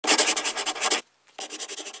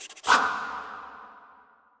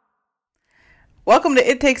Welcome to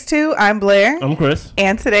It Takes Two. I'm Blair. I'm Chris.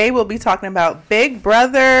 And today we'll be talking about Big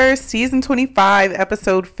Brother Season 25,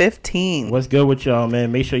 Episode 15. What's good with y'all,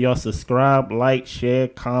 man? Make sure y'all subscribe, like, share,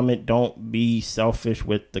 comment. Don't be selfish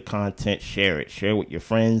with the content. Share it. Share it with your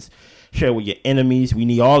friends. Share it with your enemies. We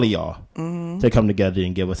need all of y'all to come together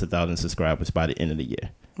and give us 1,000 subscribers by the end of the year.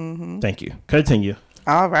 Thank you. Continue.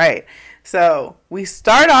 All right. So we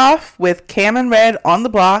start off with Cam and Red on the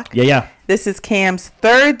block. Yeah. This is Cam's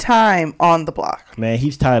third time on the block. Man,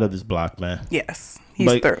 he's tired of this block, man. Yes,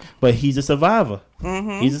 he's third. But he's a survivor.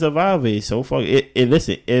 He's a survivor. So far,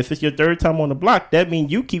 listen, if it's your third time on the block, that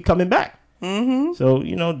means you keep coming back. So,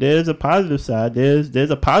 you know, there's a positive side.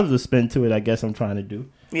 There's a positive spin to it, I guess I'm trying to do.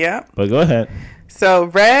 Yeah. But go ahead. So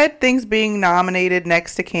Red thinks being nominated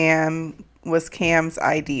next to Cam was Cam's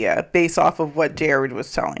idea based off of what Jared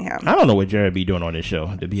was telling him. I don't know what Jared be doing on this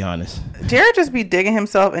show, to be honest. Jared just be digging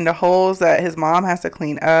himself into holes that his mom has to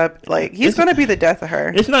clean up. Like, he's going to be the death of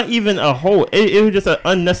her. It's not even a hole. It was just an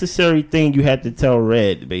unnecessary thing you had to tell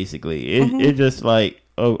Red, basically. It just like,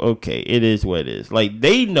 oh, okay, it is what it is. Like,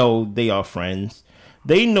 they know they are friends.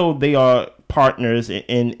 They know they are partners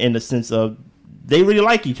in the sense of they really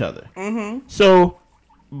like each other. So,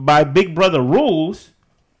 by Big Brother rules,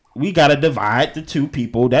 we gotta divide the two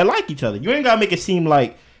people that like each other. You ain't gotta make it seem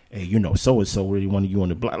like, hey, you know, so and so really wanted you on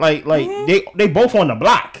the block. Like they both on the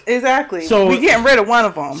block. Exactly. So we getting rid of one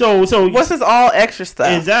of them. So what's this all extra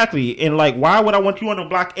stuff? Exactly. And like, why would I want you on the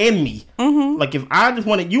block and me? Like, if I just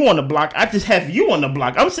wanted you on the block, I just have you on the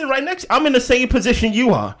block. I'm sitting right next. I'm in the same position you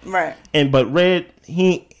are. Right. But Red,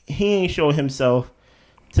 he ain't show himself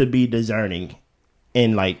to be discerning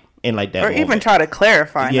in like that, or moment. Even try to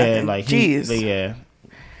clarify. Yeah. Nothing. Like, jeez.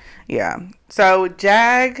 Yeah. So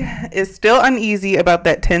Jag is still uneasy about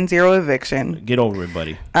that 10-0 eviction. Get over it,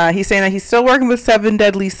 buddy. He's saying that he's still working with 7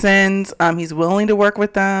 Deadly Sins. He's willing to work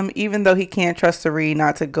with them, even though he can't trust Sari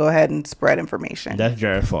not to go ahead and spread information. That's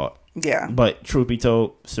Jared's fault. Yeah. But truth be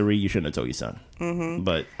told, Sari, you shouldn't have told your son.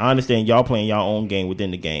 But I understand y'all playing your own game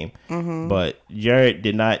within the game. But Jared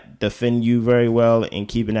did not defend you very well in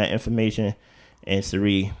keeping that information. And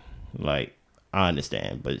Sari, like, I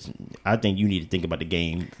understand. But I think you need to think about the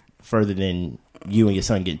game further than you and your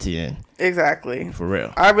son get to the end. Exactly. For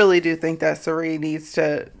real. I really do think that Sari needs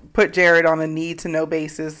to put Jared on a need-to-know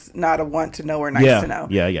basis, not a want-to-know or nice-to-know.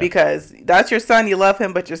 Yeah. Because that's your son. You love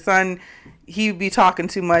him, but your son, he be talking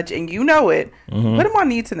too much, and you know it. Put him on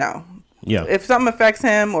need-to-know. Yeah. If something affects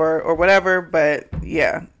him or whatever, but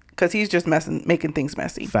yeah, because he's just making things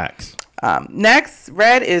messy. Facts. Next,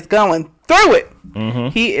 Red is going through it.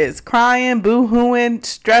 He is crying, boo-hooing,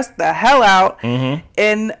 stressed the hell out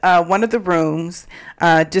in one of the rooms,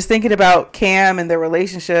 just thinking about Cam and their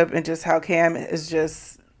relationship and just how Cam is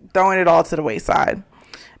just throwing it all to the wayside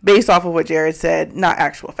based off of what Jared said, not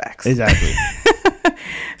actual facts. Exactly.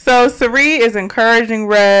 So Sari is encouraging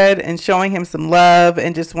Red and showing him some love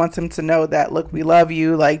and just wants him to know that, look, we love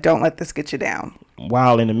you. Like, don't let this get you down.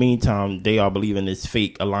 While in the meantime, they are believing this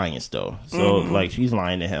fake alliance, though. So, like, she's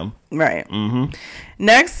lying to him. Right.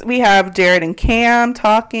 Next, we have Jared and Cam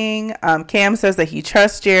talking. Cam says that he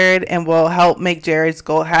trusts Jared and will help make Jared's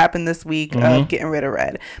goal happen this week of getting rid of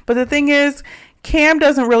Red. But the thing is, Cam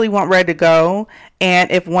doesn't really want Red to go. And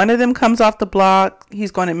if one of them comes off the block, he's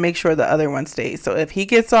going to make sure the other one stays. So if he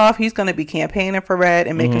gets off, he's going to be campaigning for Red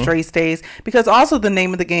and making sure he stays. Because also the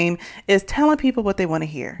name of the game is telling people what they want to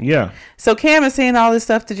hear. Yeah. So Cam is saying all this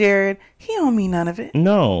stuff to Jared. He don't mean none of it.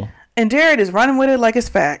 No. And Jared is running with it like it's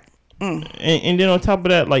fact. And then on top of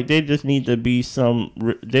that, like, there just have to be some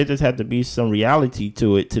reality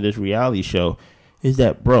to it, to this reality show, is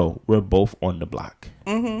that, bro, we're both on the block.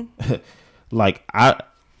 Like,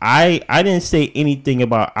 I didn't say anything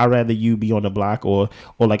about I'd rather you be on the block or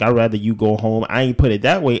like I'd rather you go home. I ain't put it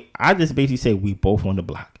that way. I just basically say we both on the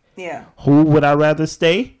block. Yeah. Who would I rather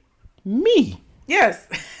stay? Me. Yes.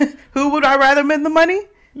 Who would I rather win the money?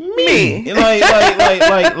 Me. Like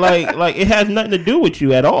it has nothing to do with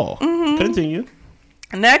you at all. Continue.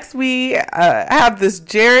 Next, we have this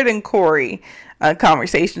Jared and Corey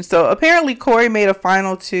conversation. So apparently Corey made a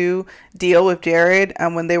final 2 deal with Jared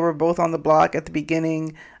when they were both on the block at the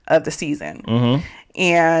beginning of the season.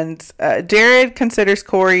 And Jared considers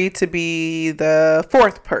Corey to be the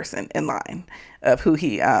 4th person in line of who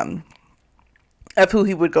he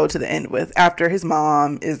would go to the end with after his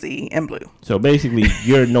mom, Izzy, and Blue. So basically,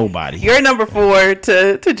 you're nobody. You're number 4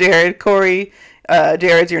 to Jared. Corey,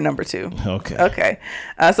 Jared's your number 2. Okay.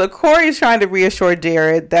 So Corey's trying to reassure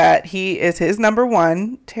Jared that he is his number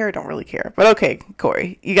 1. Jared don't really care, but okay,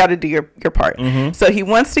 Corey, you got to do your part. So he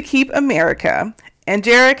wants to keep America, and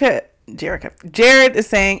Jared is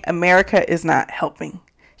saying America is not helping.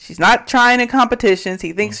 She's not trying in competitions.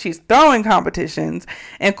 He thinks she's throwing competitions.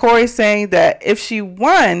 And Corey's saying that if she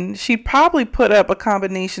won, she'd probably put up a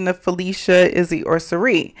combination of Felicia, Izzy, or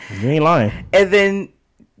Cirie. You ain't lying. And then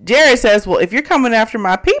Jared says, well, if you're coming after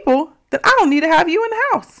my people, then I don't need to have you in the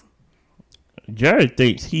house. Jared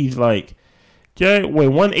thinks he's like, Jared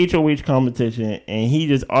won one HOH competition, and he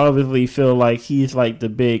just obviously feel like he's like the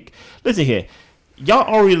big. Listen here,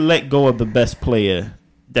 y'all already let go of the best player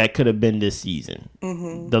that could have been this season,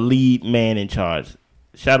 the lead man in charge.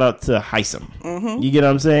 Shout out to Heisem. You get what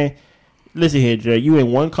I'm saying? Listen here, Jared, you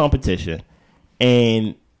in one competition,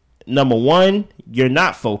 and number one, you're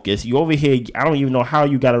not focused. You over here, I don't even know how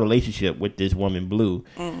you got a relationship with this woman, Blue,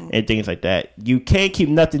 and things like that. You can't keep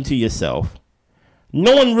nothing to yourself.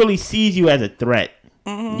 No one really sees you as a threat.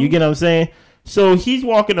 You get what I'm saying? So he's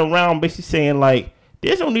walking around basically saying, like,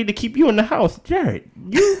 there's no need to keep you in the house. Jared,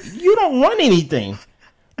 you don't run anything.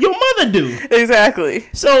 Your mother do. Exactly.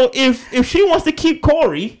 So if she wants to keep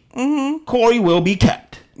Corey, Corey will be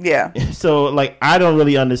kept. Yeah. So, like, I don't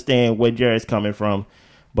really understand where Jared's coming from.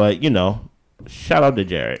 But, you know, shout out to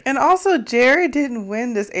Jared. And also, Jared didn't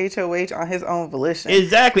win this HOH on his own volition.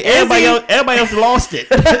 Exactly. Everybody else lost it.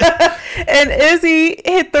 And Izzy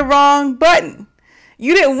hit the wrong button.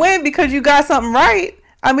 You didn't win because you got something right.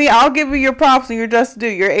 I mean, I'll give you your props and your just due,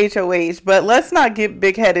 your HOH, but let's not get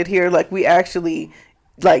big-headed here like we actually,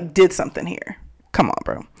 like, did something here. Come on,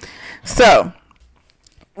 bro. So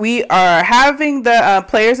we are having the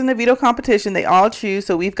players in the veto competition. They all choose.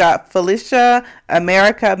 So we've got Felicia,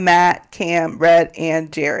 America, Matt, Cam, Red,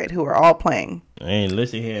 and Jared, who are all playing. Hey,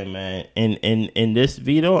 listen here, man. In this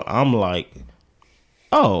veto, I'm like,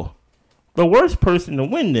 oh, the worst person to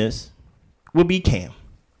win this would be Cam.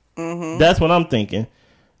 That's what I'm thinking.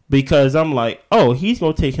 Because I'm like, oh, he's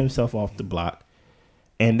going to take himself off the block.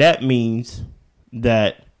 And that means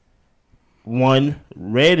that, one,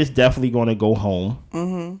 Red is definitely going to go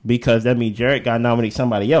home. Because that means Jared got to nominate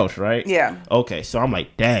somebody else, right? Yeah. Okay, so I'm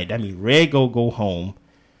like, dad, that means Red go home.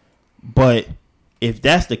 But if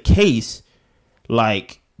that's the case,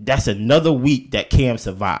 like, that's another week that Cam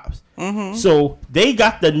survives. So they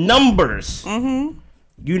got the numbers.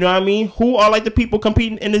 You know what I mean? Who are like the people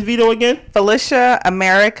competing in this veto again? Felicia,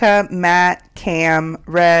 America, Matt, Cam,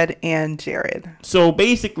 Red, and Jared. So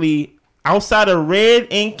basically, outside of Red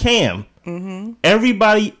and Cam,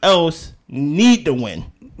 everybody else need to win.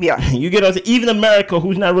 Yeah. You get what I'm saying? Even America,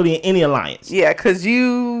 who's not really in any alliance. Yeah, because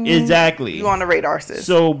you... Exactly. You on the radar, sis.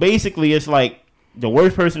 So basically, it's like the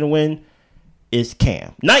worst person to win is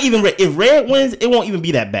Cam. Not even Red. If Red wins, it won't even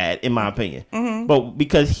be that bad, in my opinion. But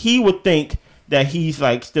because he would think that he's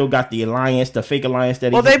like still got the alliance, the fake alliance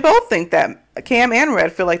that they both think that. Cam and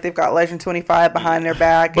Red feel like they've got Legend 25 behind their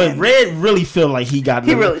back. But Red really feel like he got it.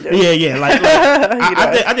 He really does. Yeah. Like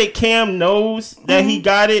I think Cam knows that he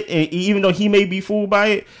got it, and even though he may be fooled by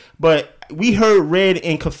it. But we heard Red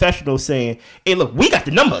in confessional saying, hey, look, we got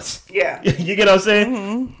the numbers. Yeah. You get what I'm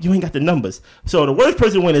saying? You ain't got the numbers. So the worst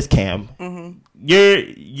person to win is Cam.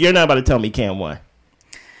 You're not about to tell me Cam won.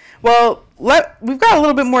 Well, we've got a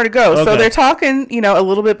little bit more to go. Okay. So they're talking, a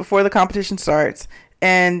little bit before the competition starts.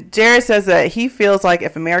 And Jared says that he feels like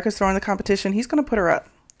if America's throwing the competition, he's going to put her up.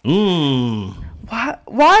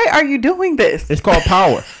 Why are you doing this? It's called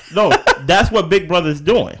power. No, that's what Big Brother's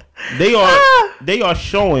doing. They are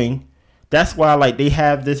showing. That's why, like, they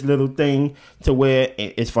have this little thing to where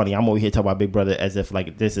it's funny. I'm over here talking about Big Brother as if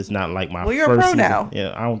like this is not like my. Well, you're first a pro season. now.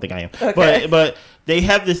 Yeah, I don't think I am. Okay. But they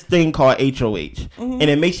have this thing called HOH, and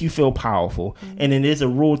it makes you feel powerful. And then there's a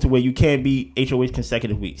rule to where you can't be HOH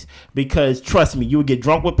consecutive weeks because trust me, you would get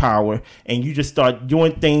drunk with power, and you just start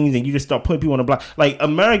doing things, and you just start putting people on the block. Like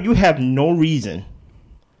America, you have no reason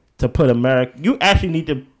to put America. You actually need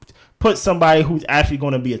to put somebody who's actually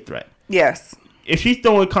going to be a threat. Yes. If she's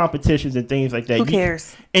throwing competitions and things like that, who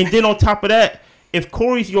cares? And then on top of that, if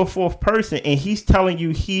Corey's your fourth person and he's telling you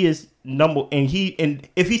he is and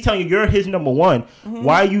if he's telling you you're his number one,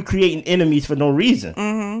 why are you creating enemies for no reason?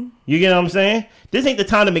 You get what I'm saying? This ain't the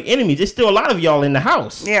time to make enemies. There's still a lot of y'all in the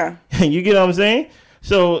house. Yeah. You get what I'm saying?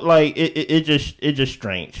 So like it just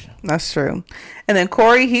strange. That's true. And then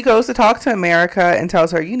Corey, he goes to talk to America and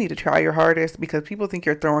tells her, you need to try your hardest because people think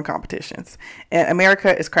you're throwing competitions. And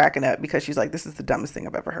America is cracking up because she's like, this is the dumbest thing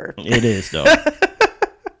I've ever heard. It is though.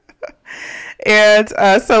 And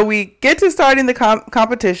so we get to starting the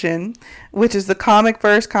competition, which is the comic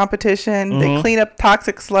verse competition. They clean up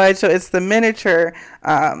toxic sludge. So it's the miniature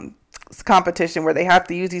competition where they have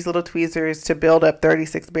to use these little tweezers to build up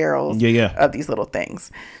 36 barrels of these little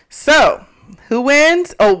things. So who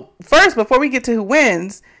wins? Oh, first, before we get to who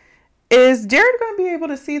wins, is Jared going to be able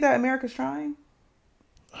to see that America's trying?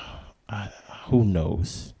 Who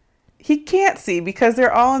knows? He can't see because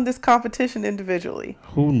they're all in this competition individually.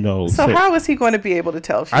 Who knows? So how is he going to be able to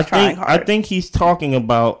tell if she's trying hard? I think he's talking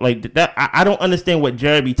about like that. I don't understand what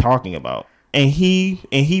Jared be talking about, and he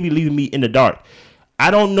be leaving me in the dark. I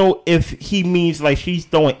don't know if he means like she's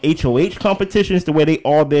throwing HOH competitions the way they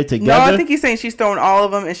all there together. No, I think he's saying she's throwing all of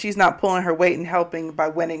them and she's not pulling her weight and helping by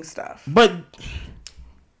winning stuff. But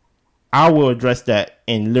I will address that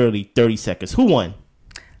in literally 30 seconds. Who won?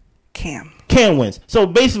 Cam wins. So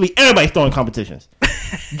basically everybody's throwing competitions.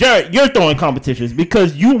 Jared, you're throwing competitions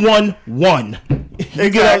because you won one.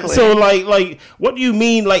 Exactly. So like what do you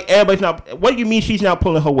mean like everybody's not, what do you mean she's not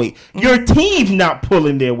pulling her weight? Your team's not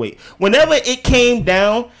pulling their weight. Whenever it came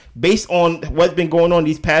down based on what's been going on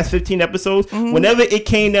these past 15 episodes, whenever it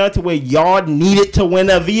came down to where y'all needed to win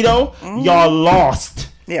a veto, y'all lost.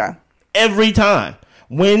 Yeah. Every time.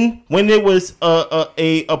 When there was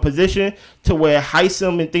a position to where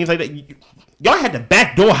Heisem and things like that, y'all had to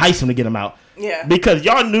backdoor Heisem to get him out. Yeah. Because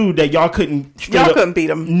y'all knew that y'all couldn't beat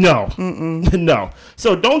him. No. No.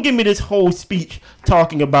 So don't give me this whole speech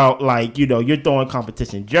talking about like, you're throwing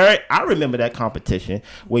competition. Jared, I remember that competition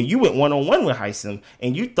where you went one-on-one with Heisem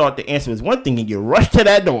and you thought the answer was one thing and you rushed to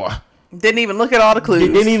that door. Didn't even look at all the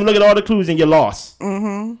clues. Didn't even look at all the clues and you lost.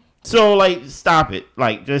 So like, stop it.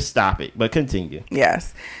 Like, just stop it. But continue.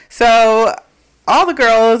 Yes. So all the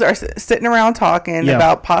girls are sitting around talking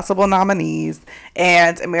about possible nominees,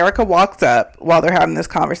 and America walks up while they're having this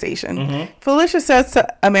conversation. Felicia says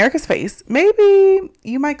to America's face, maybe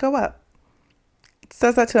you might go up.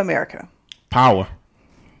 Says that to America. Power.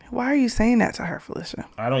 Why are you saying that to her, Felicia?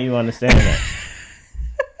 I don't even understand that.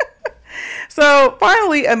 So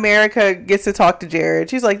finally, America gets to talk to Jared.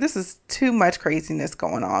 She's like, this is too much craziness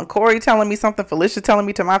going on. Corey telling me something, Felicia telling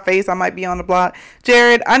me to my face I might be on the block.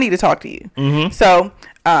 Jared, I need to talk to you. So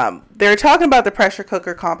they're talking about the pressure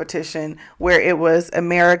cooker competition where it was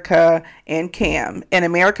America and Cam. And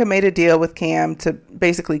America made a deal with Cam to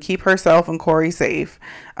basically keep herself and Corey safe.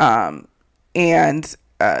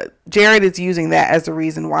 Jared is using that as the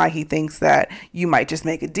reason why he thinks that you might just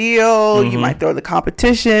make a deal, you might throw the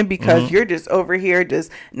competition because you're just over here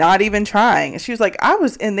just not even trying. And she was like, I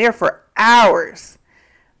was in there for hours,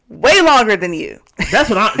 way longer than you.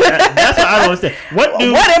 That's what I don't understand. What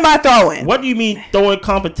am I throwing? What do you mean throwing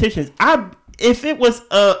competitions? If it was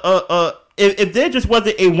if there just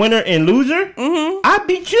wasn't a winner and loser, I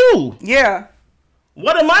beat you. Yeah.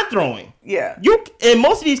 What am I throwing? Yeah. You in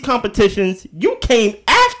most of these competitions, you came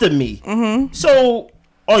after me. So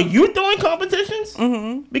are you throwing competitions?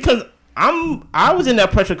 Because I was in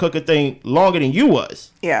that pressure cooker thing longer than you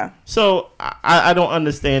was. Yeah. So I don't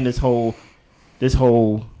understand this whole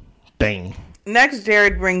thing. Next,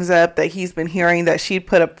 Jared brings up that he's been hearing that she'd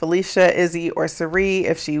put up Felicia, Izzy, or Sari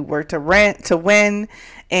if she were to win,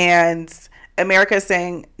 and America is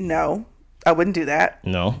saying no, I wouldn't do that.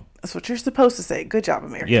 No. That's what you're supposed to say. Good job,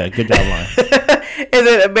 America. Yeah, good job, line. And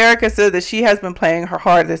then America said that she has been playing her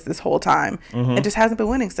hardest this whole time and just hasn't been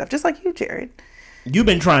winning stuff, just like you, Jared. You've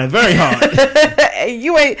been trying very hard.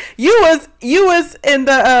 You was in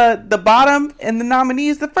the bottom in the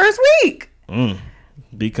nominees the first week.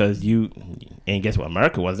 Because and guess what?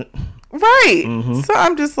 America wasn't. Right. So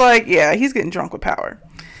I'm just like, yeah, he's getting drunk with power.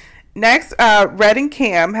 Next, Red and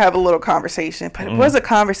Cam have a little conversation, but it was a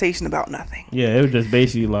conversation about nothing. Yeah, it was just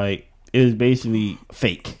basically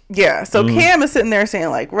fake. Yeah, so Cam is sitting there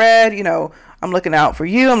saying like, Red, I'm looking out for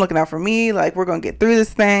you, I'm looking out for me, like we're going to get through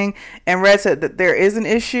this thing. And Red said that there is an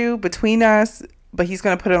issue between us, but he's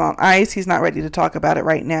going to put it on ice. He's not ready to talk about it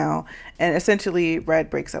right now. And essentially, Red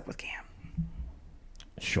breaks up with Cam.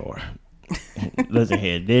 Sure. Listen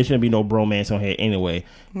here, there shouldn't be no bromance on here anyway.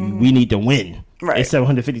 We need to win. Right. It's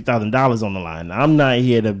 $750,000 on the line. I'm not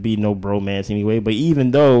here to be no bromance anyway. But even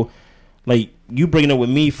though, like, you bringing it with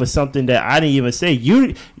me for something that I didn't even say,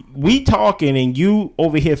 we talking and you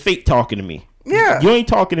over here fake talking to me. Yeah. You ain't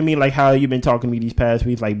talking to me like how you've been talking to me these past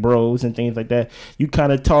weeks, like bros and things like that. You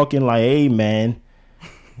kind of talking like, hey man,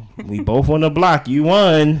 we both on the block. You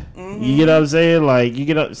won. You get what I'm saying? Like you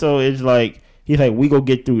get up. So it's like he's like, we go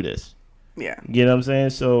get through this. Yeah. You know what I'm saying?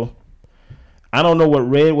 So I don't know what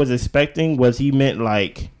Red was expecting. Was he meant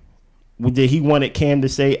like, did he wanted Cam to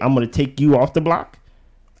say, I'm going to take you off the block?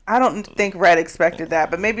 I don't think Red expected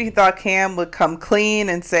that, but maybe he thought Cam would come clean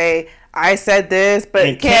and say, I said this,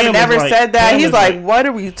 but Cam never said that. He's like, what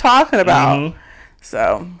are you talking about?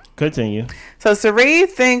 So continue. So Sari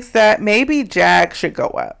thinks that maybe Jag should go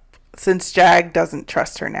up since Jag doesn't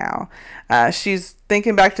trust her now. She's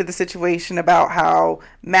thinking back to the situation about how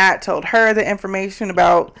Matt told her the information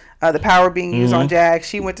about the power being used on Jag.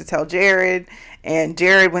 She went to tell Jared, and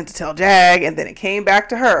Jared went to tell Jag, and then it came back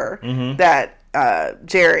to her that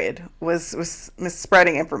Jared was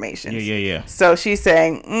spreading information. Yeah. So she's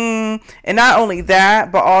saying, and not only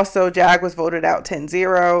that, but also Jag was voted out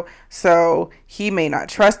 10-0, so he may not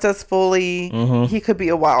trust us fully. He could be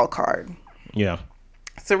a wild card. Yeah.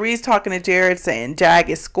 Cerie's talking to Jared, saying Jag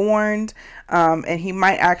is scorned, and he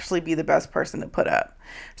might actually be the best person to put up.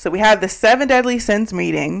 So we have the 7 Deadly Sins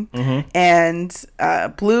meeting, and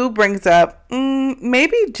Blue brings up,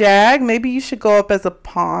 maybe Jag, maybe you should go up as a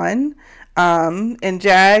pawn. And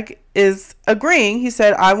Jag is agreeing. He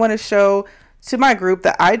said, I want to show to my group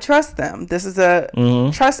that I trust them. This is a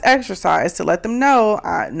trust exercise to let them know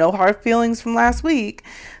no hard feelings from last week.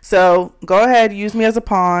 So go ahead, use me as a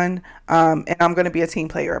pawn, and I'm going to be a team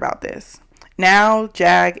player about this. Now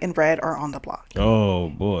Jag and Red are on the block. Oh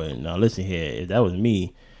boy! Now listen here. If that was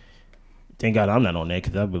me, thank God I'm not on that,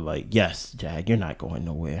 because I'd be like, yes, Jag, you're not going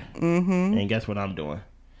nowhere. And guess what I'm doing?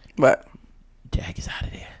 What? Jag is out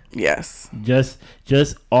of there. Yes. Just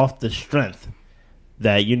off the strength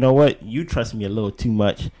that, you know what, you trust me a little too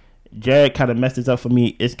much. Jared kind of messed this up for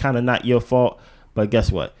me. It's kind of not your fault, but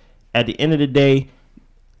guess what? At the end of the day,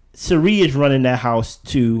 Cerie is running that house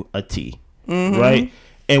to a T, right?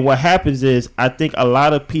 And what happens is, I think a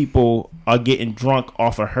lot of people are getting drunk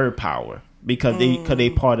off of her power because they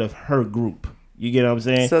part of her group. You get what I'm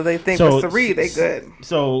saying? So they think with Cerie they good.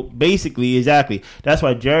 So basically, exactly. That's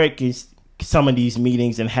why Jared can some of these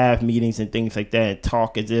meetings and have meetings and things like that and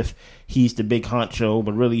talk as if he's the big honcho,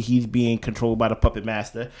 but really he's being controlled by the puppet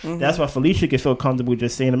master. That's why Felicia can feel comfortable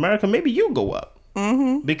just saying, America, maybe you go up.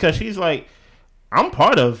 Because she's like, I'm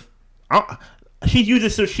part of...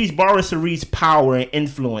 She's borrowing Cerie's power and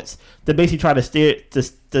influence to basically try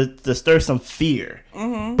to stir some fear.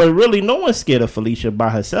 But really, no one's scared of Felicia by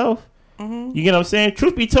herself. You get what I'm saying?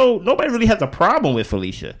 Truth be told, nobody really has a problem with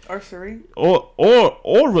Felicia or Cerie or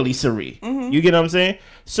really Cerie. You get what I'm saying?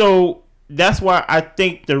 So that's why I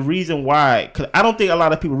think the reason why, because I don't think a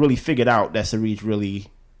lot of people really figured out that Cerie's really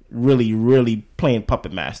playing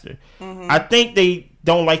puppet master. I think they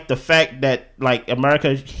don't like the fact that, like,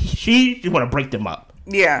 America, she just want to break them up.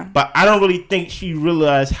 Yeah. But I don't really think she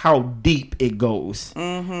realized how deep it goes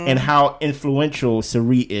and how influential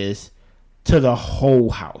Cerie is to the whole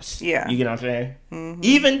house. Yeah. You get what I'm saying?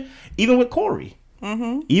 Even with Corey.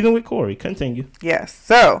 Even with Corey. Continue. Yes.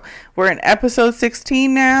 So we're in episode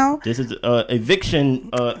 16 now. This is eviction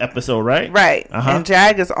episode, right? Right. And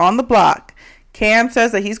Jag is on the block. Cam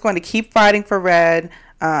says that he's going to keep fighting for Red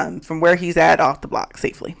from where he's at off the block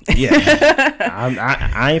safely. Yeah.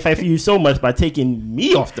 I ain't fight for you so much by taking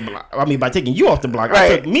me off the block. I mean, by taking you off the block.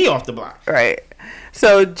 Right. I took me off the block. Right.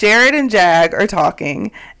 So Jared and Jag are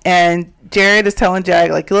talking, and Jared is telling Jag,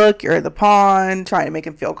 like, look, you're the pawn, trying to make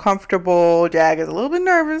him feel comfortable. Jag is a little bit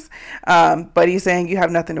nervous, but he's saying you have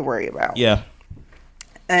nothing to worry about. Yeah.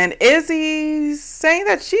 And Izzy's saying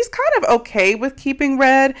that she's kind of okay with keeping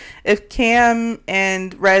Red if Cam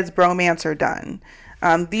and Red's bromance are done.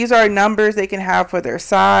 These are numbers they can have for their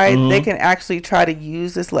side. They can actually try to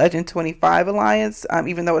use this Legend 25 alliance,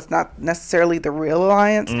 even though it's not necessarily the real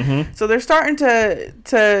alliance. So they're starting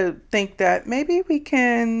to think that maybe we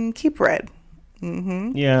can keep Red.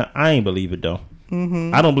 Yeah, I ain't believe it, though.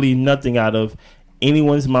 I don't believe nothing out of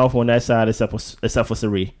anyone's mouth on that side except for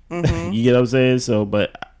Cerie. You get what I'm saying? So,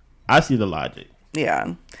 but I see the logic.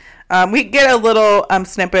 Yeah. We get a little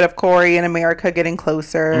snippet of Corey and America getting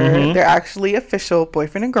closer. They're actually official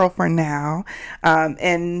boyfriend and girlfriend now.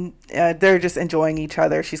 And they're just enjoying each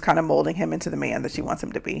other. She's kind of molding him into the man that she wants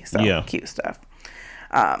him to be. So cute stuff.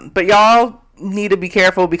 But y'all need to be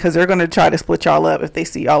careful because they're going to try to split y'all up if they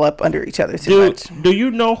see y'all up under each other too much. Do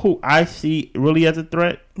you know who I see really as a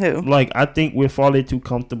threat? Who? Like, I think we're falling too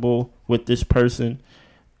comfortable with this person,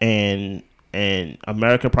 and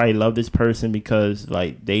America probably love this person because,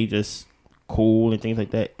 like, they just cool and things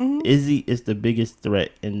like that. Izzy is the biggest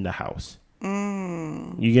threat in the house.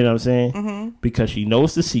 You get what I'm saying? Because she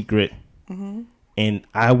knows the secret, and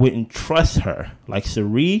I wouldn't trust her. Like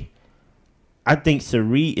Cerie, I think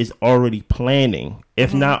Cerie is already planning.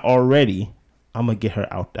 If not already, I'm going to get her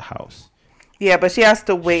out the house. Yeah, but she has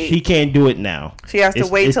to wait. She can't do it now. She has to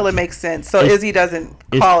wait till it makes sense. So Izzy doesn't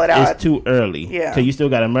call it out. It's too early. Yeah. Because you still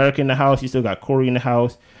got America in the house. You still got Corey in the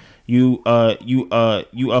house. You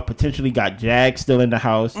potentially got Jag still in the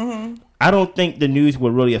house. I don't think the news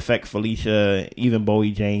would really affect Felicia, even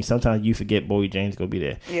Bowie James. Sometimes you forget Bowie James going to be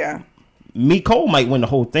there. Yeah. Nicole might win the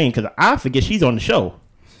whole thing because I forget she's on the show.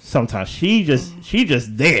 sometimes she just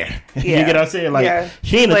there. You get what I'm saying? Like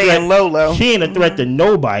she ain't a threat. Low. She ain't a threat to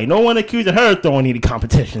nobody. No one accusing her of throwing any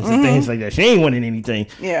competitions and things like that. She ain't winning anything.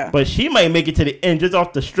 Yeah. But she might make it to the end just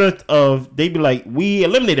off the strength of they be like, we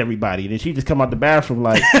eliminate everybody. Then she just come out the bathroom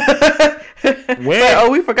like where? Like, oh,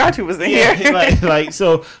 we forgot you was in here. like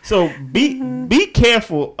so be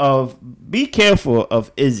careful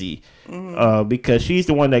of Izzy. Because she's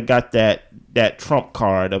the one that got that trump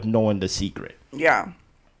card of knowing the secret. Yeah.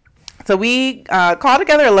 So we called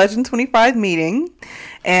together a Legend 25 meeting,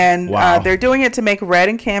 and they're doing it to make Red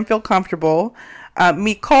and Cam feel comfortable.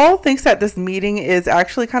 Nicole thinks that this meeting is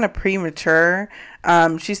actually kind of premature.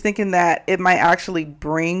 She's thinking that it might actually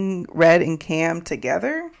bring Red and Cam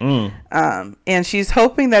together. And she's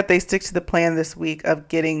hoping that they stick to the plan this week of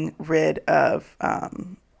getting rid of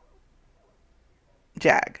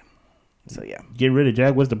Jag. So, yeah. Get rid of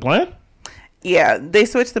Jag was the plan? Yeah, they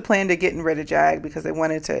switched the plan to getting rid of Jag because they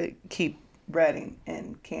wanted to keep Red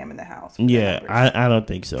and Cam in the house. Yeah, I don't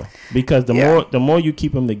think so. Because the more you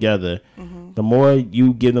keep them together, the more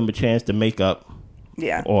you give them a chance to make up.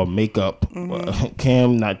 Yeah. Or make up.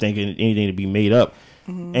 Cam not thinking anything to be made up.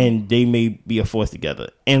 And they may be a force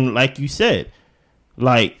together. And like you said,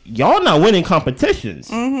 like, y'all not winning competitions.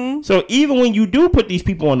 So even when you do put these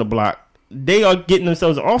people on the block, they are getting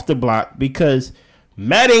themselves off the block because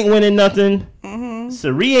Matt ain't winning nothing.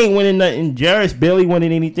 Sari ain't winning nothing. Jarrett's barely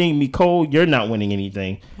winning anything. Nicole, you're not winning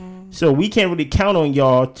anything. So we can't really count on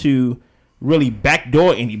y'all to really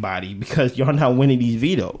backdoor anybody because y'all not winning these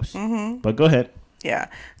vetoes. But go ahead. Yeah.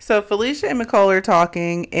 So Felicia and Nicole are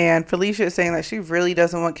talking, and Felicia is saying that she really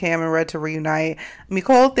doesn't want Cam and Red to reunite.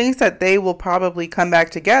 Nicole thinks that they will probably come back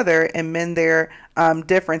together and mend their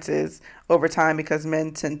differences over time because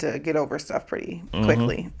men tend to get over stuff pretty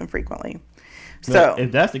quickly and frequently. So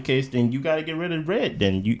if that's the case, then you got to get rid of Red.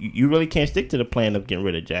 Then you really can't stick to the plan of getting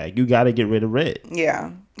rid of Jag. You got to get rid of Red.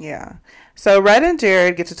 Yeah. So Red and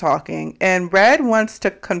Jared get to talking, and Red wants to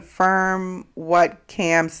confirm what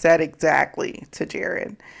Cam said exactly to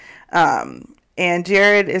Jared. And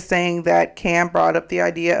Jared is saying that Cam brought up the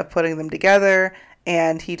idea of putting them together,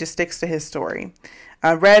 and he just sticks to his story.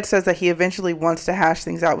 Red says that he eventually wants to hash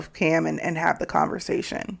things out with Cam and have the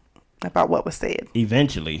conversation about what was said.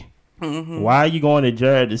 Eventually. Why are you going to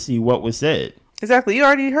Jared to see what was said? Exactly. You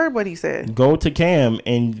already heard what he said. Go to Cam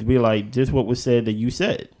and be like, just what was said that you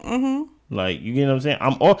said. Like, you get what I'm saying?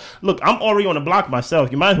 I'm already on the block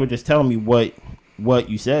myself. You might as well just tell me what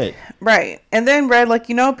you said. Right. And then Red, like,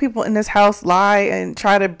 you know, people in this house lie and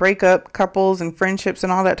try to break up couples and friendships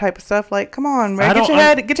and all that type of stuff. Like, come on, Red,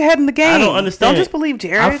 get your head in the game. I don't understand. Don't just believe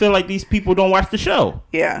Jared. I feel like these people don't watch the show.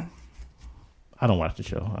 Yeah. I don't watch the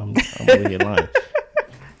show. I'm really lying.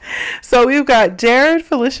 So we've got Jared,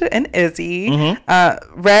 Felicia, and Izzy.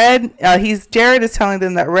 Red, Jared is telling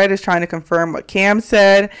them that Red is trying to confirm what Cam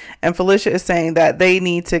said, and Felicia is saying that they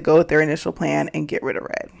need to go with their initial plan and get rid of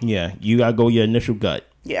Red. Yeah, you gotta go with your initial gut.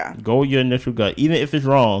 Yeah, go with your initial gut, even if it's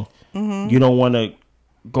wrong. You don't want to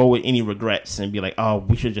go with any regrets and be like, oh,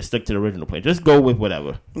 we should just stick to the original plan. Just go with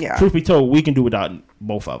whatever. Yeah. Truth be told, we can do without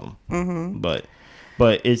both of them. But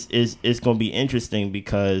it's gonna be interesting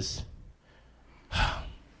because.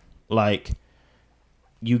 Like,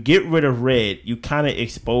 you get rid of Red, you kind of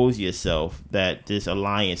expose yourself that this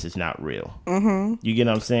alliance is not real. You get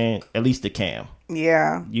what I'm saying? At least to Cam.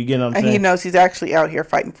 Yeah. You get what I'm saying? And he knows he's actually out here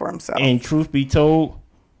fighting for himself. And truth be told,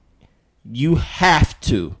 you have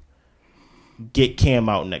to get Cam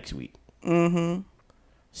out next week.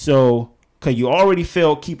 So, because you already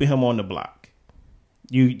failed keeping him on the block.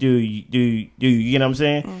 You get what I'm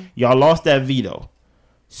saying? Y'all lost that veto.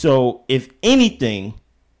 So, if anything...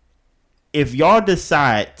 If y'all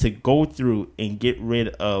decide to go through and get rid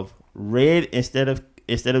of Red instead of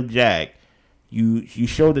Jag, you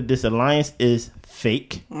show that this alliance is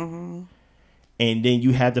fake, and then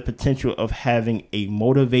you have the potential of having a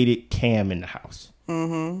motivated Cam in the house.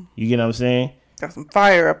 You get what I'm saying? Got some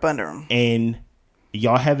fire up under him, and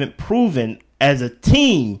y'all haven't proven as a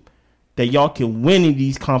team that y'all can win in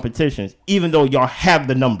these competitions, even though y'all have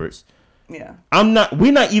the numbers. Yeah,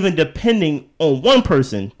 we're not even depending on one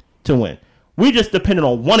person to win. We just depending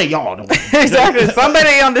on one of y'all to win. Exactly.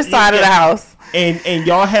 Somebody on this side of the house. And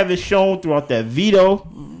y'all have it shown throughout that veto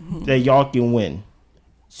that y'all can win.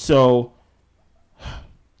 So,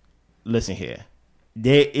 listen here.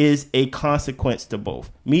 There is a consequence to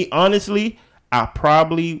both. Me, honestly, I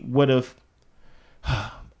probably would have...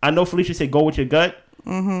 I know Felicia said go with your gut.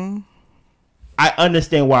 I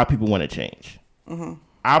understand why people want to change.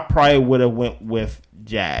 I probably would have went with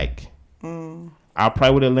Jag. I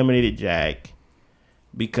probably would have eliminated Jag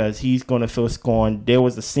because he's going to feel scorned. There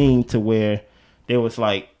was a scene to where there was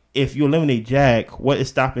like if you eliminate Jag, what is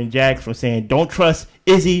stopping Jag from saying, don't trust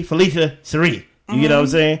Izzy, Felicia, Sari? You get what I'm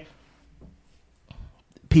saying?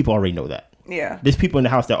 People already know that. Yeah. There's people in the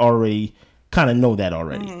house that already kind of know that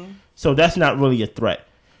already. So that's not really a threat.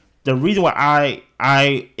 The reason why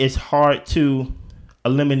it's hard to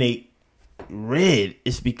eliminate Red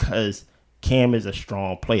is because Cam is a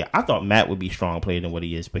strong player. I thought Matt would be a strong player than what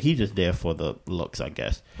he is, but he's just there for the looks, I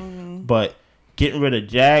guess. But getting rid of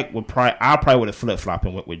Jag I probably would have flip-flopped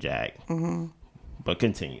and went with Jag. But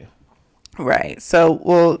continue. Right. So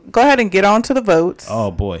we'll go ahead and get on to the votes.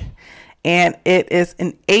 Oh, boy. And it is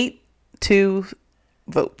an 8-2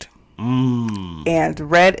 vote. And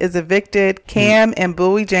Red is evicted. Cam and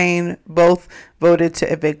Bowie Jane both voted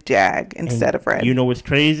to evict Jag instead of Red. You know what's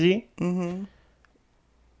crazy?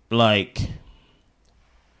 Like,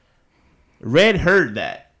 Red heard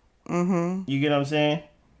that. You get what I'm saying?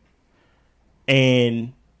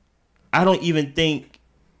 And I don't even think,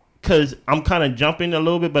 because I'm kind of jumping a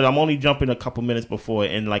little bit, but I'm only jumping a couple minutes before,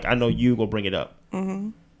 and like I know you will bring it up.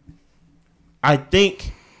 I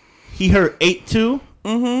think he heard 8-2,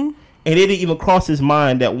 and it didn't even cross his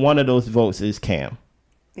mind that one of those votes is Cam.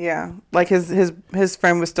 Yeah, like his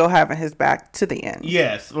friend was still having his back to the end.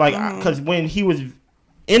 Yes, like because when he was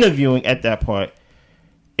interviewing at that part,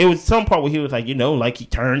 it was some part where he was like, you know, like he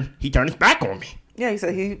turned his back on me. Yeah, he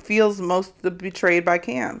said he feels most betrayed by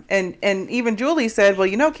Cam, and even Julie said, well,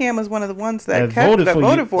 you know, Cam was one of the ones that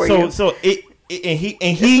voted for you. So he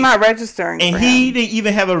it's not registering. And he didn't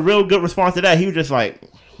even have a real good response to that. He was just like,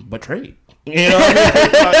 betrayed. You know what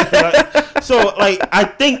I mean? So like I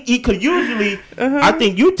think he could usually. I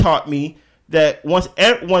think you taught me that once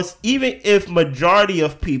even if majority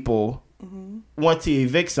of people want to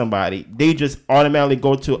evict somebody, they just automatically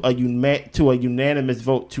go to a unanimous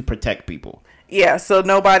vote to protect people. Yeah, so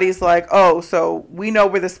nobody's like, oh, so we know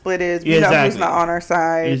where the split is. We know who's not on our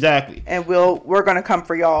side. Exactly. And we're going to come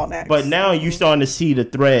for y'all next. But now you're starting to see the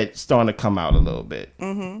thread starting to come out a little bit.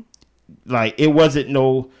 Like it wasn't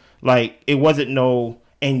no,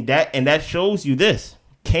 and that shows you this.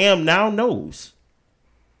 Cam now knows.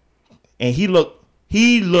 And he looked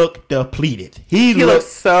depleted. He looked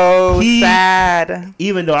so sad.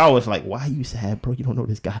 Even though I was like, why are you sad, bro? You don't know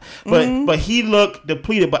this guy. But he looked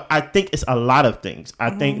depleted. But I think it's a lot of things.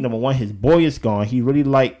 I think number one, his boy is gone. He really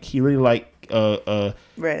liked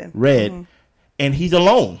Red. And he's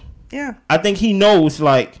alone. Yeah. I think he knows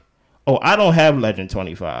like, oh, I don't have Legend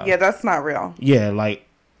 25. Yeah, that's not real. Yeah, like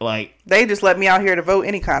they just let me out here to vote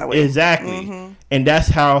any kind of way. Exactly. And that's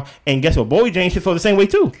how, and guess what? Bowie Jane should feel the same way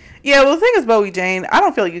too. Yeah, well, the thing is, Bowie Jane, I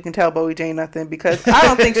don't feel like you can tell Bowie Jane nothing because I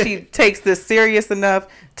don't think she takes this serious enough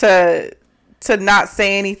to not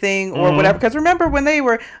say anything or whatever. Because remember when they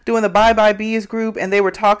were doing the Bye Bye Bees group and they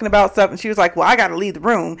were talking about stuff and she was like, well, I got to leave the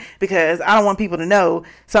room because I don't want people to know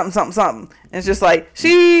something. And it's just like,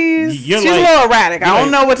 she's a little erratic. I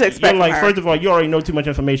don't know what to expect from her. First of all, you already know too much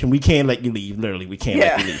information. We can't let you leave. Literally, we can't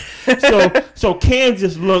let you leave. So Cam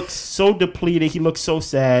just looks so depleted. He looks so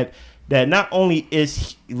sad that not only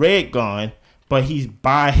is Red gone, but he's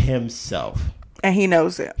by himself. And he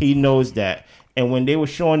knows it. He knows that. And when they were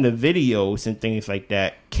showing the videos and things like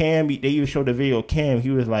that, Cam, they even showed the video of Cam. He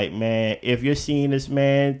was like, man, if you're seeing this,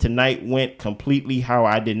 man, tonight went completely how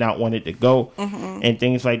I did not want it to go. And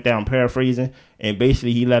things like that. I'm paraphrasing. And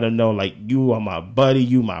basically he let her know, like, you are my buddy.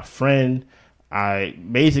 You my friend. I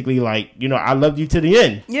basically, like, you know, I loved you to the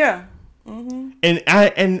end. Yeah.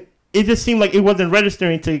 And it just seemed like it wasn't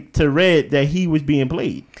registering to Red that he was being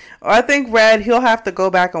played. I think Red, he'll have to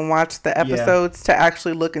go back and watch the episodes to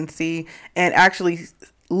actually look and see and actually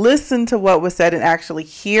listen to what was said and actually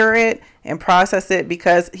hear it and process it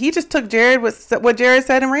because he just took what Jared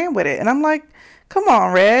said and ran with it. And I'm like, come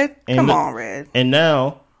on, Red. Come on, Red. And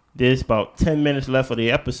now there's about 10 minutes left of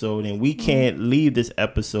the episode and we can't leave this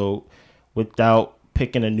episode without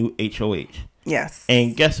picking a new HOH. Yes.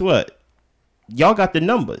 And guess what? Y'all got the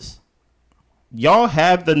numbers. Y'all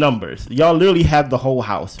have the numbers. Y'all literally have the whole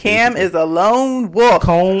house. Cam is a lone wolf.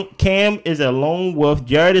 Cam is a lone wolf.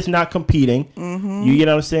 Jared is not competing. You get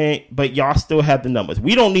what I'm saying? But y'all still have the numbers.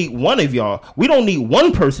 We don't need one of y'all. We don't need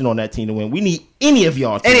one person on that team to win. We need any of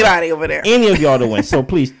y'all to Anybody over there. Any of y'all to win. So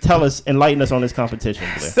please tell us, enlighten us on this competition.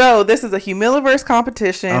 So this is a Humiliverse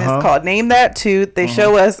competition. It's called Name That Tooth. They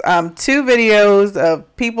show us 2 videos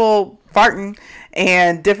of people farting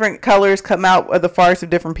and different colors come out of the farts of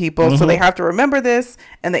different people. So they have to remember this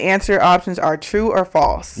and the answer options are true or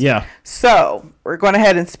false. Yeah. So we're going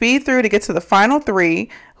ahead and speed through to get to the final 3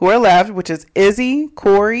 who are left, which is Izzy,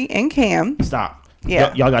 Corey, and Cam. Stop.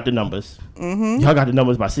 Yeah. Y'all got the numbers. Y'all got the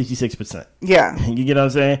numbers by 66%. Yeah. You get what I'm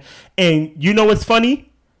saying? And you know what's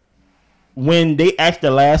funny? when they asked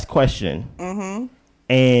the last question,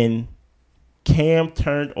 and Cam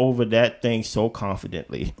turned over that thing so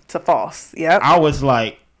confidently. It's a false. Yep. I was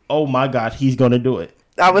like, oh my God, he's going to do it.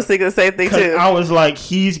 I was thinking the same thing too. I was like,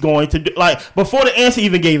 he's going to do, like, before the answer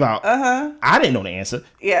even gave out. I didn't know the answer.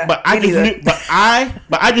 Yeah. But I just knew,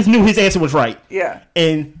 I just knew his answer was right. Yeah.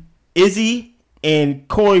 And Izzy and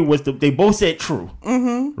Corey they both said true.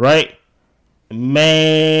 Right?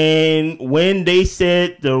 Man, when they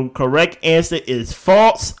said the correct answer is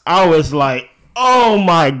false, I was like, oh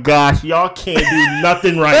my gosh, y'all can't do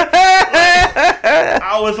nothing right.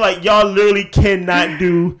 I was like, y'all literally cannot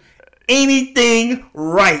do anything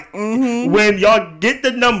right. When y'all get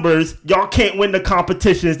the numbers, y'all can't win the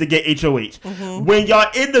competitions to get HOH. When y'all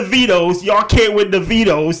in the vetoes, y'all can't win the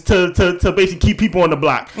vetoes to basically keep people on the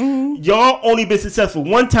block. Y'all only been successful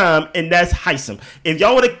one time, and that's Heisem. If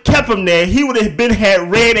y'all would have kept him there, he would have had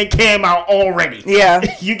Red and Cam out already. Yeah.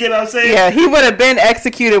 You get what I'm saying? Yeah, he would have been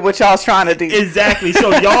executed what y'all's trying to do. Exactly. So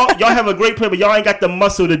y'all have a great play, but y'all ain't got the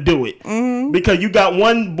muscle to do it. Because you got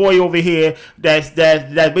one boy over here that's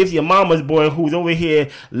basically a mama's boy who's over here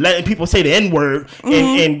letting people say the N-word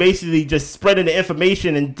and basically just spreading the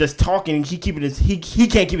information and just talking. He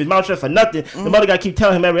can't keep his mouth shut for nothing. The mother guy keep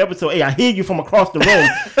telling him every episode, hey, I hear you from across the room.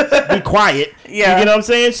 Be quiet. Yeah. You know what I'm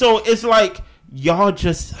saying? So it's like y'all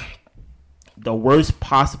just the worst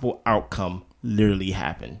possible outcome literally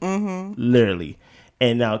happened. Literally.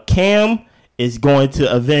 And now Cam is going to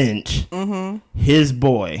avenge his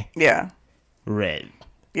boy. Yeah. Red.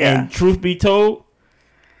 Yeah. And truth be told,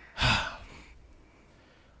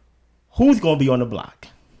 who's going to be on the block?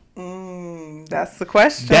 That's the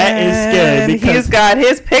question. That is scary. Because he's got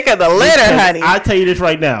his pick of the litter, honey. I'll tell you this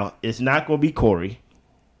right now. It's not going to be Corey.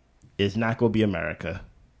 It's not going to be America.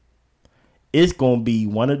 It's going to be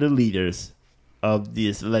one of the leaders of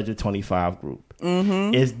this Legend 25 group.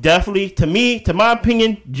 It's definitely, to my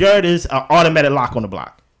opinion, Jared is an automatic lock on the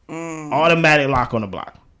block. Automatic lock on the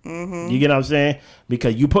block. You get what I'm saying?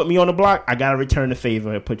 Because you put me on the block, I got to return the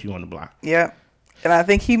favor and put you on the block. Yeah. And I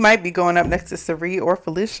think he might be going up next to Sari or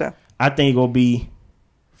Felicia. I think it'll be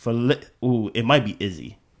it might be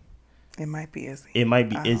Izzy. It might be Izzy. It might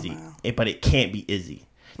be Izzy. But it can't be Izzy.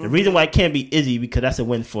 The reason why it can't be Izzy because that's a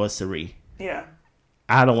win for Sari. Yeah.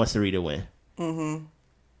 I don't want Sari to win.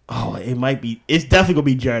 Oh, it might be. It's definitely going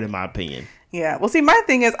to be Jared in my opinion. Yeah. Well, see, my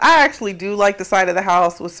thing is, I actually do like the side of the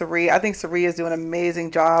house with Sari. I think Sari is doing an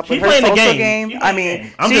amazing job with her social game. I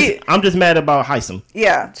mean, I'm just mad about Heisem.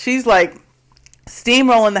 Yeah. She's like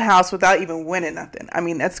steamrolling the house without even winning nothing. I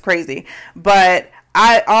mean, that's crazy. But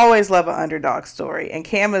I always love an underdog story, and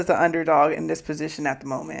Cam is the underdog in this position at the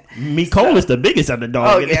moment. Cole is the biggest underdog.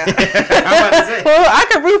 Oh, yeah. Well, I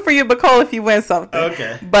can root for you, Cole, if you win something.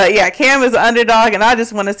 Okay. But, yeah, Cam is the underdog, and I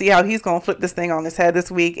just want to see how he's going to flip this thing on his head this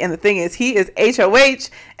week. And the thing is, he is HOH.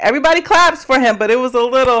 Everybody claps for him, but it was a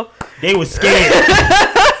little... They were scared.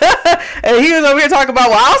 And he was over here talking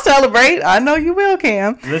about, well, I'll celebrate. I know you will,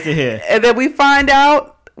 Cam. Listen here. And then we find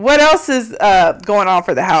out what else is going on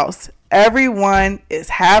for the house. Everyone is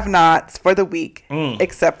have-nots for the week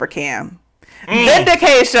except for Cam.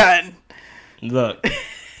 Vindication. Look,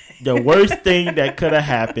 the worst thing that could have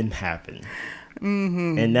happened happened.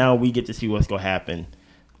 And now we get to see what's going to happen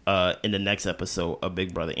in the next episode of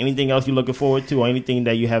Big Brother. Anything else you're looking forward to or anything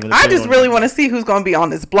that you haven't? I just really want to see who's going to be on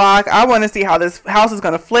this block. I want to see how this house is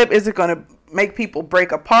going to flip. Is it going to make people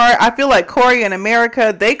break apart? I feel like Corey and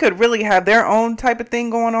America, they could really have their own type of thing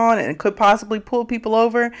going on and could possibly pull people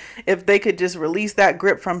over if they could just release that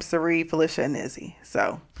grip from Sari, Felicia, and Izzy.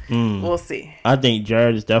 So we'll see. I think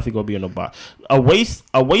Jared is definitely going to be on the block. A waste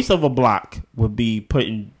of a block would be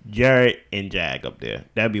putting Jared and Jag up there.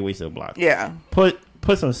 That'd be a waste of a block. Yeah. Put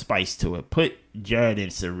some spice to it. Put Jared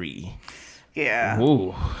and Sari. Yeah.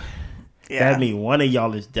 Ooh. Yeah. That means one of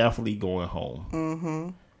y'all is definitely going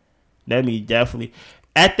home. That means definitely.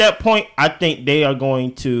 At that point, I think they are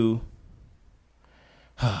going to...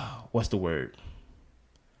 what's the word?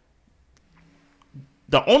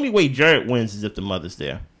 The only way Jared wins is if the mother's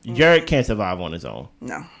there. Jared can't survive on his own.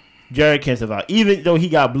 No. Jared can't survive. Even though he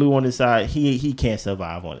got blue on his side, he can't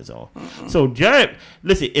survive on his own. So Jared...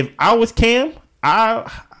 Listen, if I was Cam,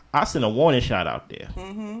 I send a warning shot out there.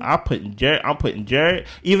 I'm putting Jared,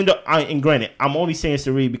 even though and granted, I'm only saying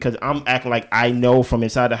Sari because I'm acting like I know from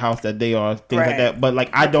inside the house that they are things like that. But like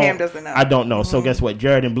I don't know. So guess what?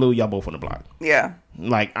 Jared and Blue, y'all both on the block. Yeah.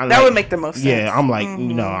 Like that would make the most sense. Yeah, I'm like,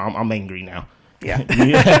 I'm angry now. Yeah.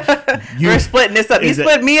 We're splitting this up. You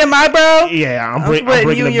split me and my bro? Yeah, I'm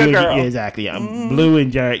breaking you and your girl. Yeah, exactly. Blue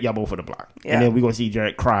and Jared, y'all both on the block. Yeah. And then we're gonna see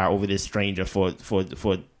Jared cry over this stranger for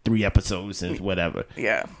 3 episodes and whatever.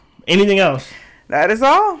 Yeah. Anything else? That is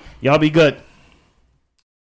all. Y'all be good.